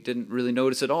who we didn't really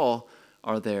notice at all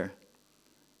are there.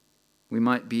 We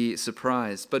might be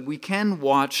surprised. But we can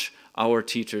watch our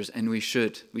teachers, and we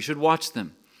should. We should watch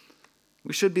them.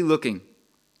 We should be looking.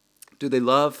 Do they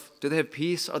love? Do they have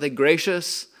peace? Are they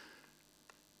gracious?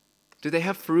 Do they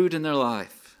have fruit in their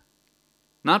life?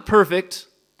 Not perfect.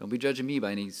 Don't be judging me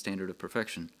by any standard of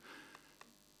perfection.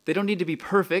 They don't need to be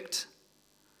perfect,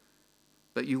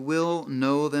 but you will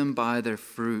know them by their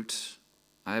fruit,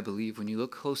 I believe, when you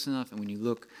look close enough and when you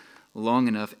look long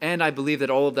enough. And I believe that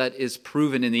all of that is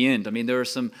proven in the end. I mean, there are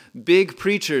some big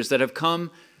preachers that have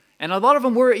come, and a lot of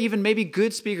them were even maybe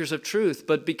good speakers of truth,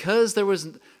 but because there was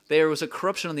a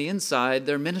corruption on the inside,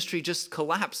 their ministry just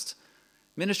collapsed.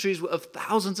 Ministries of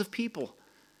thousands of people.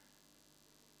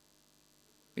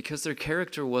 Because their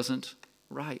character wasn't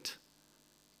right.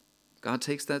 God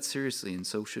takes that seriously, and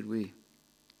so should we.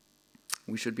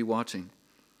 We should be watching.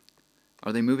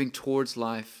 Are they moving towards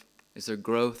life? Is there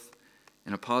growth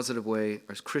in a positive way?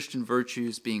 Are Christian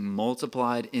virtues being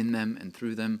multiplied in them and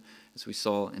through them, as we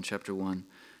saw in chapter 1,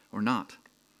 or not?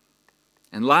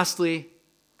 And lastly,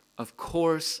 of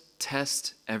course,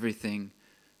 test everything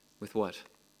with what?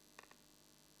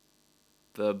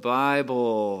 The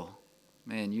Bible.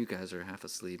 Man, you guys are half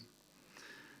asleep.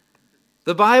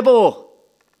 The Bible.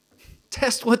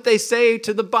 Test what they say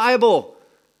to the Bible.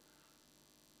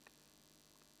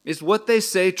 Is what they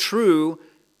say true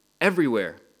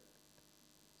everywhere?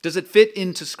 Does it fit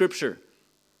into Scripture?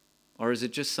 Or is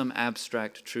it just some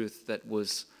abstract truth that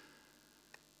was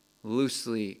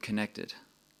loosely connected?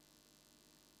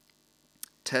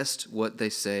 Test what they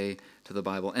say to the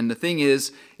Bible. And the thing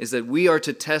is that we are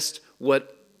to test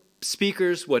what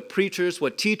speakers, what preachers,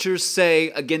 what teachers say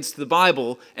against the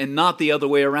Bible and not the other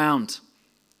way around.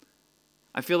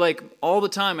 I feel like all the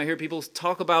time I hear people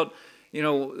talk about,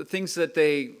 things that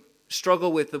they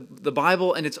struggle with the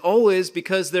Bible, and it's always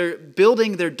because they're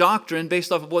building their doctrine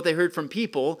based off of what they heard from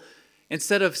people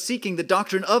instead of seeking the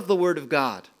doctrine of the Word of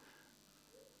God.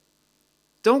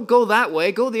 Don't go that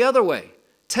way, go the other way.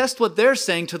 Test what they're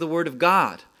saying to the Word of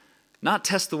God, not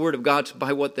test the Word of God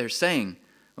by what they're saying.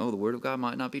 Oh, the Word of God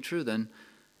might not be true then,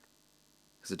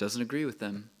 because it doesn't agree with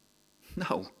them.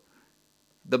 No.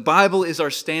 The Bible is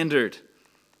our standard.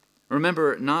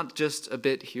 Remember, not just a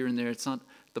bit here and there. It's not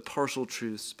the partial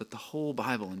truths, but the whole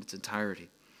Bible in its entirety.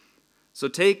 So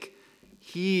take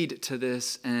heed to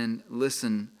this and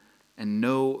listen and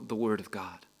know the Word of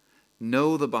God.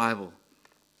 Know the Bible.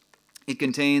 It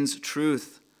contains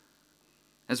truth.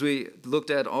 As we looked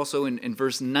at also in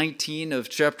verse 19 of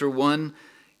chapter 1,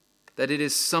 that it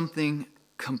is something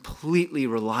completely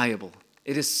reliable.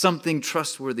 It is something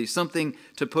trustworthy, something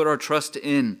to put our trust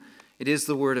in. It is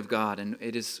the Word of God, and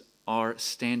it is our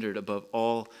standard above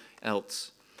all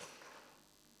else.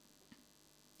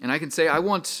 And I can say I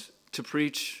want to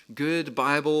preach good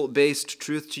Bible-based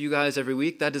truth to you guys every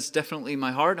week. That is definitely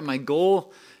my heart and my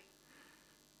goal.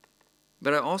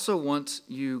 But I also want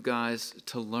you guys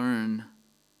to learn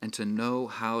and to know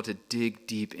how to dig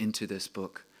deep into this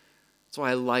book. That's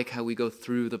why I like how we go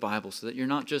through the Bible, so that you're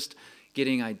not just,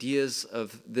 getting ideas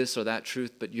of this or that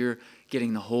truth, but you're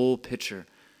getting the whole picture,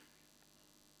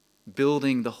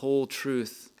 building the whole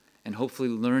truth, and hopefully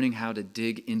learning how to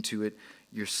dig into it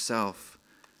yourself,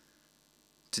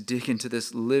 to dig into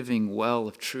this living well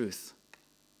of truth.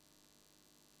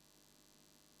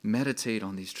 Meditate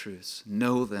on these truths.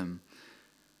 Know them.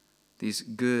 These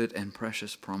good and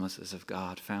precious promises of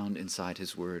God found inside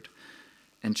His Word.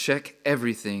 And check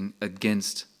everything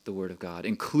against the Word of God,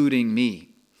 including me.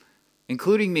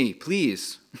 Including me,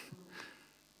 please.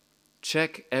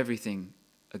 Check everything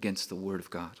against the Word of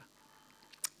God.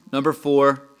 Number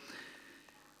 4,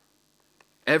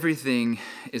 everything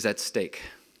is at stake.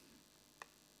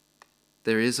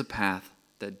 There is a path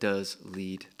that does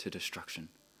lead to destruction.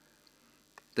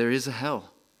 There is a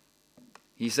hell.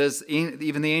 He says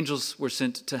even the angels were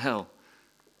sent to hell.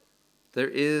 There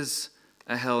is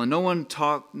a hell. And no one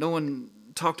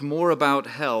talked more about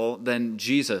hell than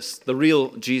Jesus, the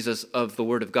real Jesus of the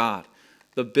Word of God.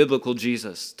 The biblical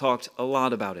Jesus talked a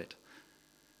lot about it.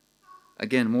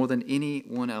 Again, more than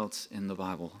anyone else in the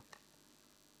Bible.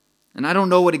 And I don't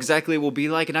know what exactly it will be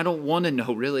like, and I don't want to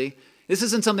know, really. This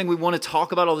isn't something we want to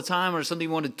talk about all the time or something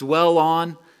we want to dwell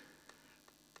on.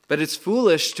 But it's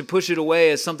foolish to push it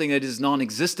away as something that is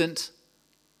non-existent.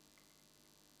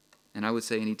 And I would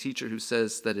say any teacher who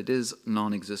says that it is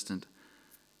non-existent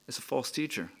is a false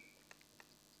teacher.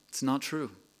 It's not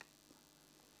true.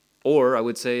 Or I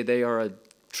would say they are a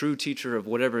true teacher of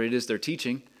whatever it is they're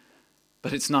teaching,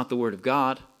 but it's not the Word of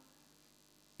God.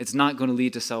 It's not going to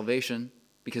lead to salvation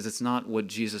because it's not what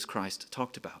Jesus Christ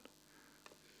talked about.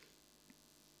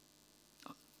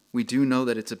 We do know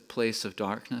that it's a place of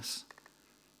darkness,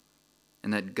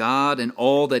 and that God and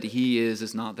all that He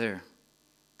is not there.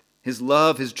 His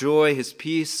love, His joy, His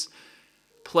peace,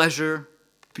 pleasure,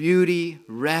 beauty,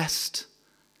 rest,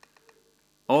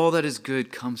 all that is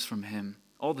good comes from Him.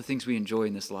 All the things we enjoy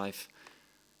in this life,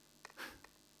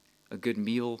 a good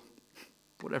meal,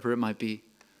 whatever it might be.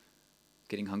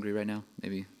 Getting hungry right now,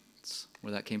 maybe that's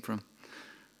where that came from.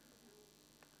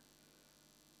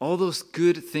 All those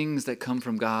good things that come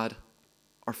from God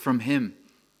are from Him.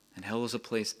 And hell is a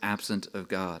place absent of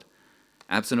God,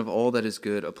 absent of all that is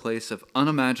good, a place of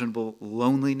unimaginable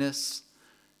loneliness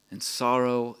and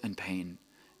sorrow and pain.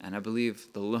 And I believe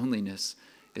the loneliness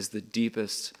is the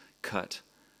deepest cut,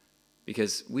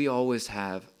 because we always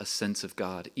have a sense of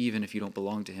God, even if you don't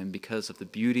belong to Him, because of the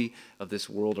beauty of this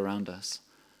world around us.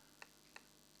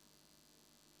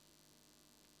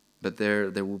 But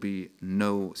there will be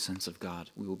no sense of God.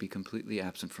 We will be completely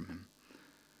absent from Him.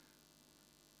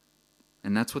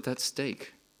 And that's what's at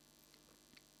stake.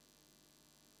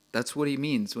 That's what he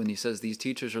means when he says these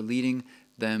teachers are leading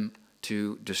them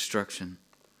to destruction.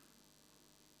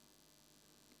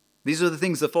 These are the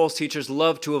things the false teachers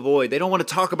love to avoid. They don't want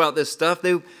to talk about this stuff.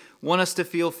 They want us to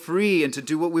feel free and to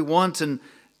do what we want, and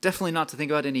definitely not to think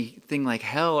about anything like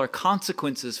hell or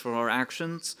consequences for our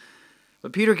actions.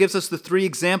 But Peter gives us the 3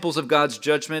 examples of God's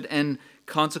judgment and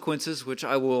consequences, which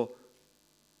I will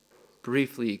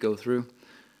briefly go through.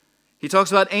 He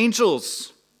talks about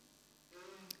angels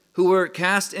who were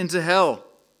cast into hell,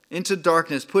 into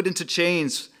darkness, put into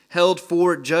chains, held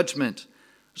for judgment.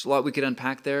 There's a lot we could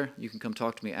unpack there. You can come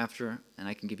talk to me after, and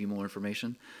I can give you more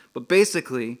information. But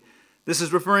basically, this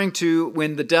is referring to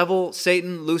when the devil,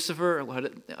 Satan, Lucifer,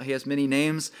 he has many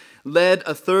names, led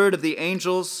a third of the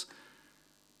angels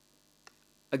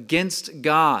against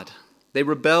God. They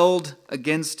rebelled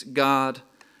against God,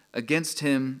 against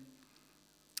Him,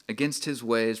 against His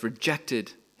ways,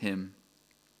 rejected Him.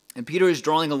 And Peter is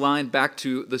drawing a line back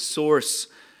to the source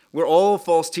where all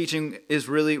false teaching is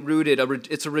really rooted.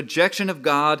 It's a rejection of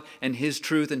God and His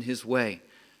truth and His way.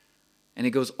 And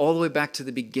it goes all the way back to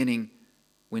the beginning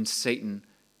when Satan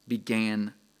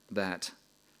began that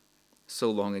so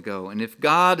long ago. And if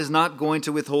God is not going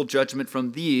to withhold judgment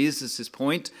from these, is his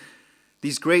point,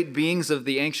 these great beings of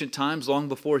the ancient times, long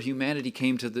before humanity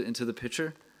came into the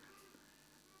picture,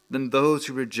 then those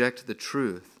who reject the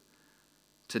truth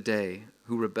today,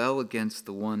 who rebel against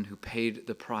the one who paid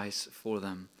the price for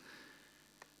them,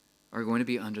 are going to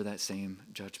be under that same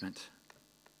judgment.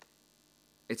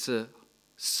 It's a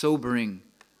sobering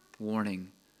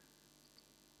warning,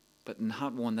 but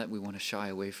not one that we want to shy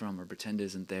away from or pretend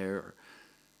isn't there.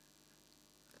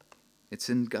 It's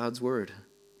in God's word.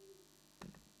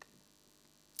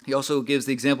 He also gives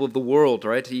the example of the world,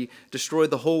 right? He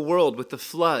destroyed the whole world with the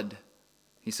flood.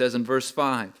 He says in verse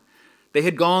 5, they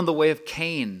had gone the way of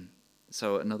Cain.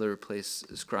 So another place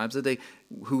describes it.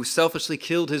 Who selfishly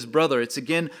killed his brother. It's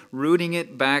again rooting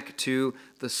it back to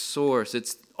the source.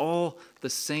 It's all the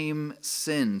same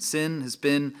sin. Sin has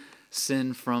been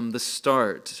sin from the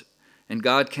start. And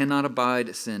God cannot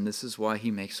abide sin. This is why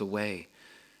he makes a way.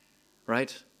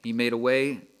 Right? He made a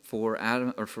way for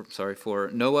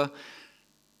Noah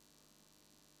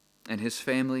and his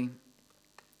family,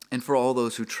 and for all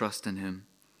those who trust in him.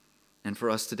 And for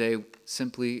us today,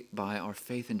 simply by our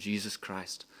faith in Jesus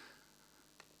Christ.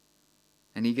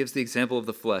 And he gives the example of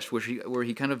the flesh, where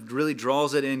he kind of really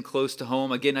draws it in close to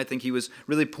home. Again, I think he was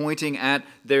really pointing at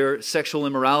their sexual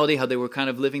immorality, how they were kind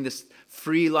of living this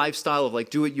free lifestyle of like,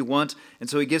 do what you want. And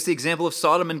so he gives the example of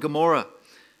Sodom and Gomorrah,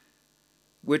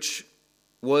 which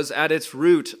was at its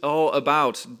root all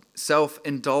about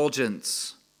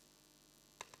self-indulgence,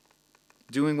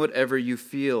 doing whatever you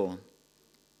feel.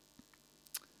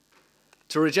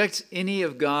 To reject any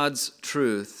of God's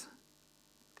truth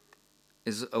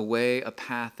is a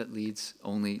path that leads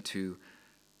only to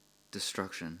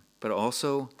destruction. But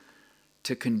also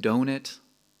to condone it,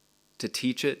 to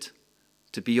teach it,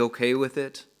 to be okay with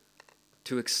it,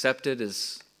 to accept it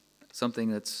as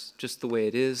something that's just the way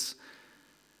it is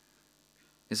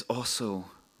also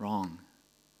wrong.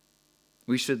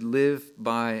 We should live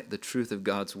by the truth of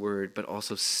God's word, but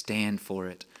also stand for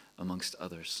it amongst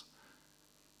others,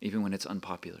 even when it's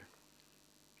unpopular.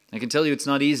 I can tell you it's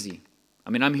not easy. I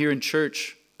mean, I'm here in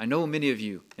church. I know many of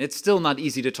you. And it's still not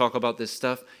easy to talk about this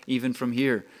stuff, even from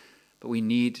here. But we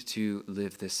need to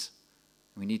live this.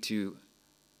 We need to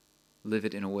live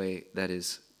it in a way that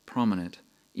is prominent,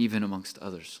 even amongst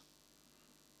others.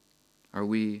 Are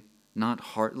we not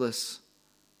heartless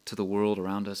to the world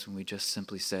around us when we just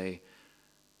simply say,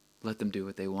 let them do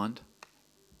what they want?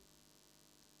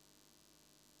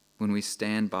 When we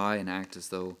stand by and act as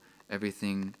though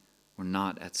everything were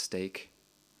not at stake?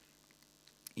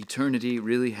 Eternity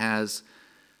really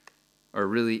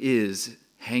is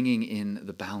hanging in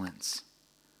the balance.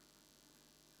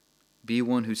 Be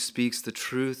one who speaks the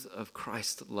truth of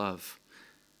Christ's love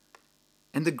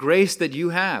and the grace that you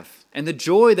have and the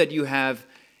joy that you have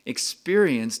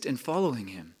experienced in following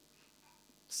him.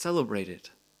 Celebrate it.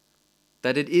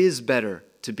 That it is better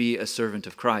to be a servant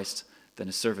of Christ than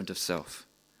a servant of self.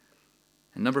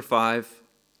 And number 5,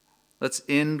 let's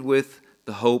end with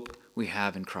the hope we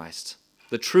have in Christ.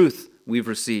 The truth we've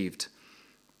received.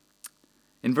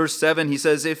 In verse 7, he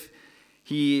says, if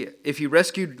he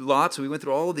rescued Lot, so we went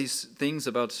through all of these things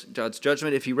about God's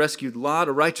judgment. If he rescued Lot,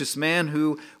 a righteous man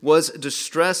who was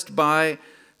distressed by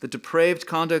the depraved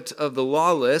conduct of the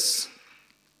lawless,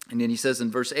 and then he says in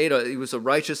verse 8, he was a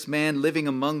righteous man living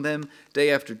among them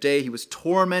day after day. He was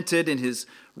tormented in his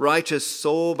righteous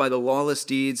soul by the lawless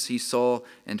deeds he saw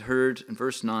and heard. In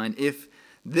verse 9, if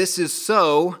this is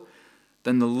so,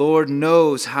 then the Lord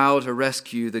knows how to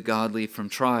rescue the godly from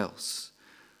trials.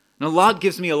 Now, Lot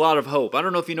gives me a lot of hope. I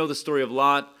don't know if you know the story of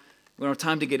Lot. We don't have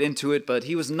time to get into it, but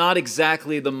he was not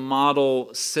exactly the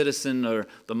model citizen or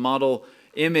the model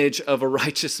image of a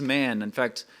righteous man. In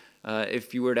fact,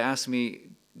 if you were to ask me,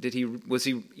 was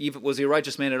he a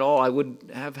righteous man at all, I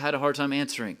would have had a hard time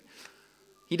answering.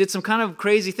 He did some kind of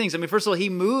crazy things. I mean, first of all, he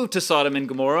moved to Sodom and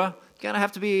Gomorrah. You gotta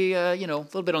have to be, a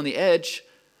little bit on the edge.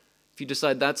 If you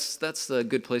decide that's a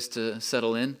good place to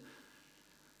settle in.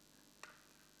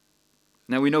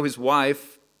 Now we know his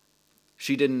wife,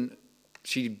 she didn't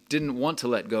want to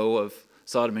let go of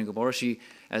Sodom and Gomorrah.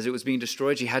 As it was being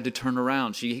destroyed, she had to turn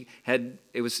around. It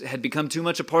had become too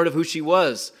much a part of who she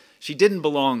was. She didn't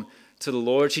belong to the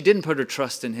Lord. She didn't put her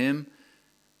trust in him.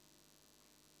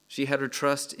 She had her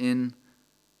trust in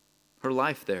her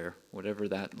life there, whatever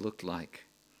that looked like.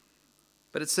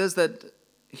 But it says that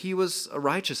he was a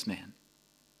righteous man.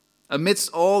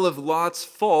 Amidst all of Lot's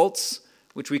faults,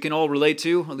 which we can all relate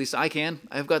to, at least I can.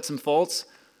 I've got some faults.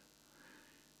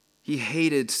 He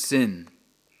hated sin.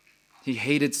 He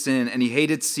hated sin, and he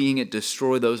hated seeing it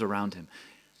destroy those around him.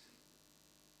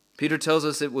 Peter tells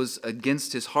us it was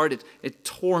against his heart. It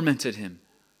tormented him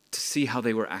to see how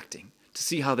they were acting, to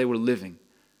see how they were living,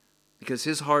 because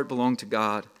his heart belonged to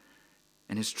God,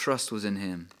 and his trust was in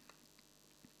him.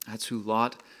 That's who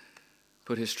Lot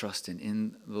put his trust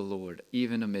in the Lord,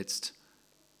 even amidst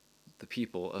the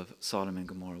people of Sodom and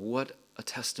Gomorrah. What a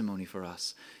testimony for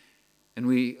us. And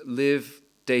we live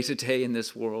day to day in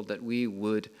this world that we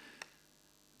would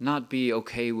not be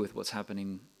okay with what's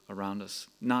happening around us,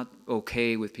 not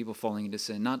okay with people falling into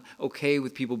sin, not okay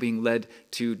with people being led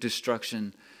to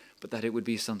destruction, but that it would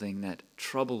be something that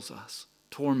troubles us,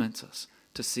 torments us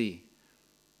to see.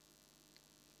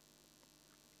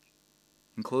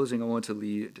 In closing, I want to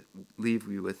leave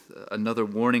you with another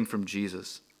warning from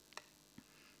Jesus,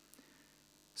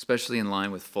 especially in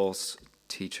line with false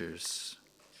teachers.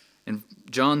 In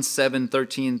John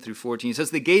 7:13-14, it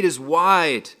says, "The gate is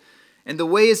wide, and the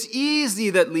way is easy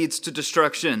that leads to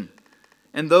destruction,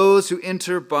 and those who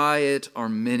enter by it are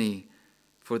many.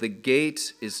 For the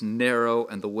gate is narrow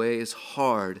and the way is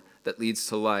hard that leads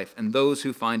to life, and those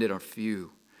who find it are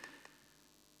few.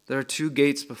 There are two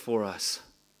gates before us.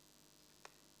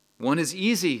 One is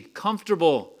easy,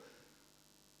 comfortable,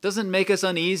 doesn't make us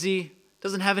uneasy,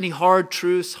 doesn't have any hard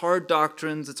truths, hard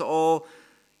doctrines. It's all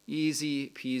easy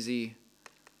peasy.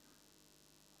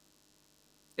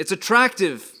 It's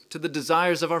attractive to the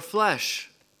desires of our flesh.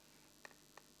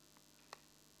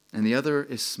 And the other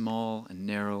is small and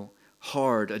narrow,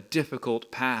 hard, a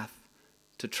difficult path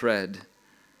to tread.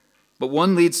 But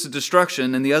one leads to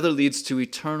destruction and the other leads to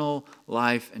eternal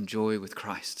life and joy with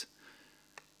Christ.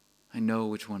 I know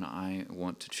which one I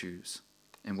want to choose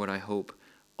and what I hope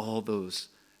all those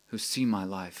who see my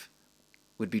life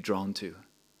would be drawn to.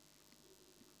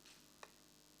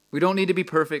 We don't need to be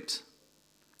perfect,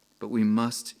 but we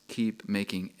must keep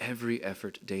making every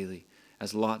effort daily,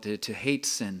 as Lot did, to hate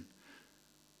sin.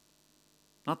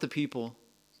 Not the people,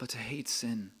 but to hate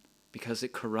sin, because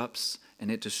it corrupts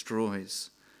and it destroys.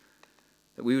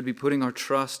 That we would be putting our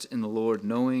trust in the Lord,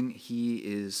 knowing He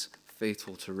is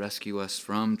faithful to rescue us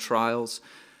from trials,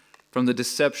 from the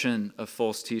deception of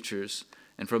false teachers,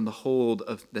 and from the hold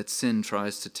that sin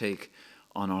tries to take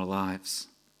on our lives.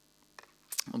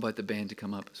 I'll invite the band to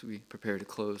come up as we prepare to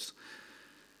close.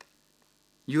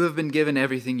 You have been given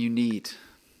everything you need,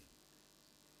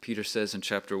 Peter says in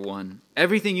chapter 1.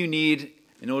 Everything you need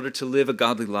in order to live a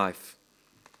godly life.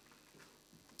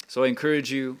 So I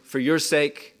encourage you, for your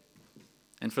sake,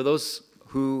 and for those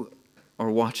who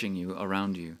are watching you,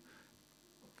 around you,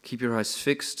 keep your eyes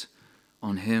fixed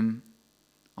on Him,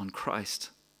 on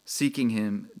Christ, seeking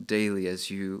Him daily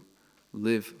as you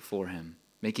live for Him,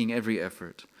 making every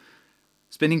effort,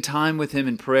 spending time with Him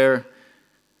in prayer,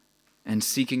 and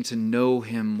seeking to know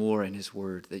Him more in His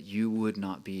Word, that you would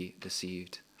not be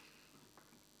deceived.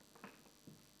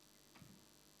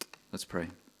 Let's pray.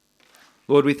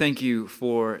 Lord, we thank you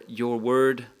for your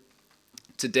word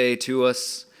today to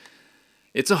us.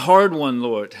 It's a hard one,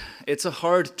 Lord. It's a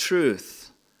hard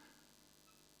truth.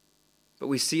 But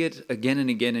we see it again and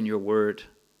again in your word,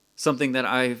 something that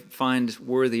I find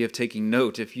worthy of taking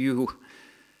note. If you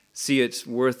see it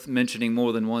worth mentioning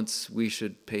more than once, we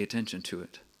should pay attention to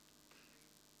it.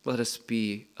 Let us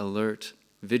be alert,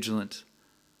 vigilant,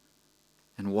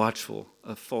 and watchful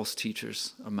of false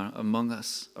teachers among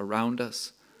us, around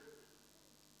us,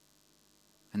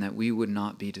 and that we would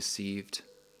not be deceived,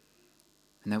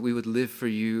 and that we would live for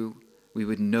you, we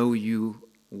would know you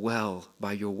well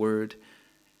by your word,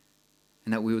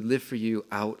 and that we would live for you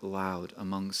out loud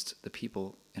amongst the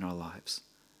people in our lives,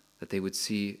 that they would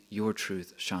see your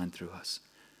truth shine through us.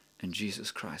 In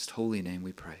Jesus Christ's holy name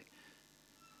we pray.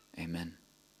 Amen.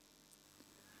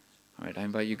 All right, I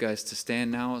invite you guys to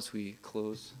stand now as we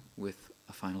close with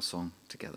a final song together.